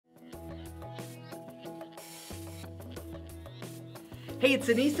Hey, it's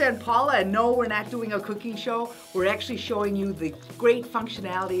Anissa and Paula, and no, we're not doing a cooking show. We're actually showing you the great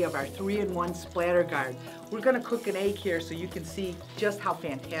functionality of our 3-in-1 splatter guard. We're gonna cook an egg here so you can see just how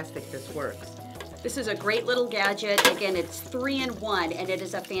fantastic this works. This is a great little gadget. Again, it's 3-in-1, and it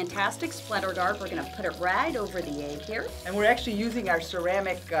is a fantastic splatter guard. We're gonna put it right over the egg here. And we're actually using our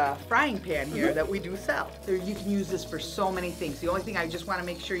ceramic frying pan here that we do sell. You can use this for so many things. The only thing I just wanna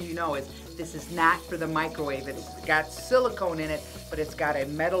make sure you know is this is not for the microwave. It's got silicone in it, but it's got a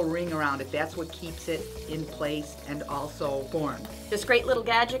metal ring around it. That's what keeps it in place and also formed. This great little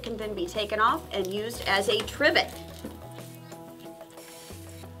gadget can then be taken off and used as a trivet.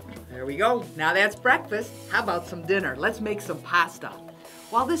 There we go. Now that's breakfast. How about some dinner? Let's make some pasta.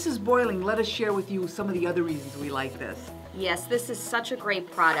 While this is boiling, let us share with you some of the other reasons we like this. Yes, this is such a great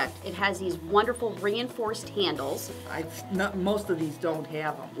product. It has these wonderful reinforced handles. Most of these don't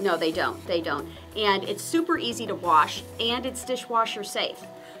have them. No, they don't. They don't. And it's super easy to wash, and it's dishwasher safe.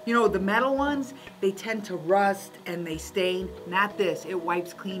 You know, the metal ones, they tend to rust and they stain. Not this. It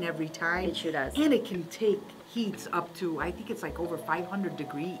wipes clean every time. It sure does. And it can take heats up to, I think it's like over 500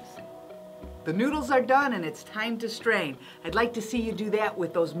 degrees. The noodles are done and it's time to strain. I'd like to see you do that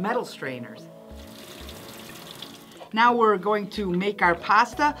with those metal strainers. Now we're going to make our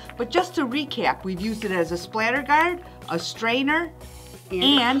pasta, but just to recap, we've used it as a splatter guard, a strainer,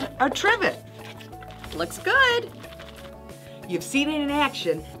 and a trivet. Looks good. You've seen it in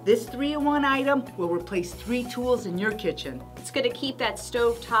action. This 3-in-1 item will replace 3 tools in your kitchen. It's going to keep that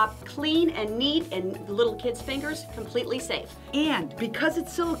stove top clean and neat and the little kids' fingers completely safe. And because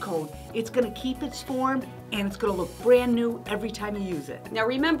it's silicone, it's going to keep its form and it's going to look brand new every time you use it. Now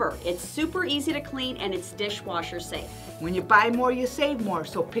remember, it's super easy to clean and it's dishwasher safe. When you buy more, you save more,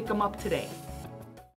 so pick them up today.